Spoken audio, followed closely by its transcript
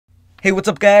Hey, what's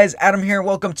up guys? Adam here.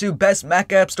 Welcome to Best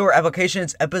Mac App Store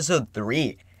Applications Episode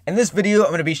 3. In this video, I'm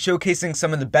going to be showcasing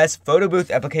some of the best photo booth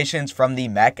applications from the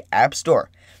Mac App Store.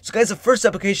 So guys, the first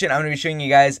application I'm going to be showing you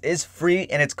guys is free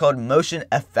and it's called Motion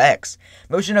FX.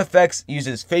 Motion FX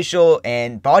uses facial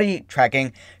and body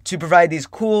tracking to provide these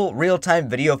cool real-time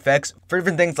video effects for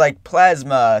different things like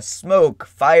plasma, smoke,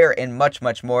 fire, and much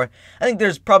more. I think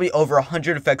there's probably over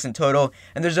 100 effects in total,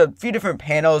 and there's a few different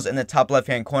panels in the top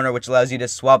left-hand corner which allows you to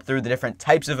swap through the different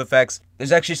types of effects.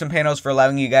 There's actually some panels for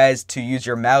allowing you guys to use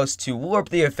your mouse to warp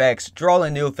the effects, draw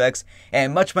in new effects,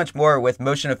 and much more with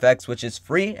Motion FX, which is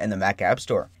free in the Mac App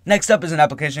Store. Next up is an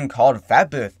application called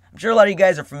Phatbooth. I'm sure a lot of you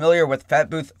guys are familiar with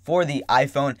Phatbooth for the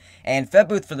iPhone, and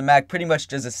Phatbooth for the Mac pretty much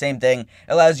does the same thing. It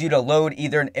allows you to load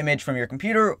either an image from your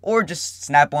computer or just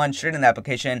snap one straight in the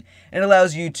application. And it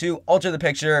allows you to alter the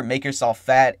picture, make yourself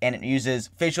fat, and it uses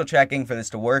facial tracking for this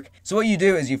to work. So what you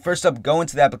do is you first up go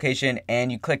into the application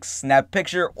and you click snap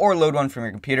picture or load one from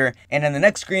your computer. And in the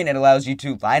next screen, it allows you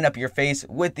to line up your face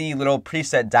with the little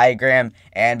preset diagram,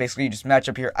 and basically you just match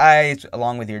up your eyes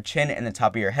along with your chin and the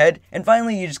top of your head. And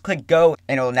finally, you just click go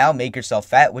and it will now make yourself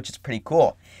fat, which is pretty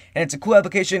cool. And it's a cool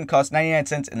application, costs 99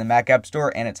 cents in the Mac App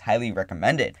Store, and it's highly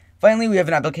recommended. Finally, we have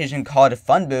an application called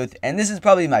Funbooth, and this is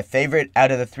probably my favorite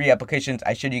out of the 3 applications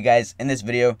I showed you guys in this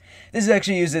video. This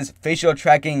actually uses facial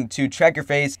tracking to track your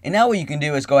face, and now what you can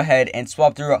do is go ahead and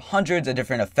swap through hundreds of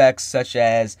different effects, such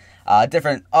as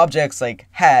different objects like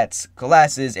hats,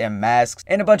 glasses, and masks,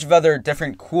 and a bunch of other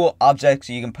different cool objects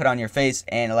you can put on your face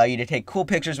and allow you to take cool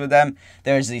pictures with them.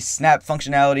 There's the snap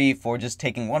functionality for just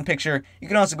taking one picture. You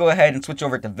can also go ahead and switch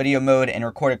over to video mode and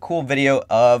record a cool video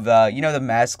of the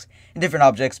masks and different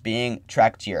objects being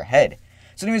tracked to your head.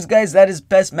 So anyways guys, that is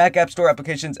Best Mac App Store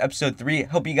Applications Episode 3.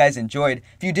 Hope you guys enjoyed.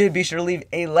 If you did, be sure to leave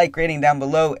a like rating down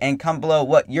below and comment below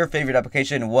what your favorite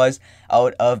application was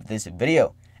out of this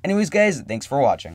video. Anyways guys, thanks for watching.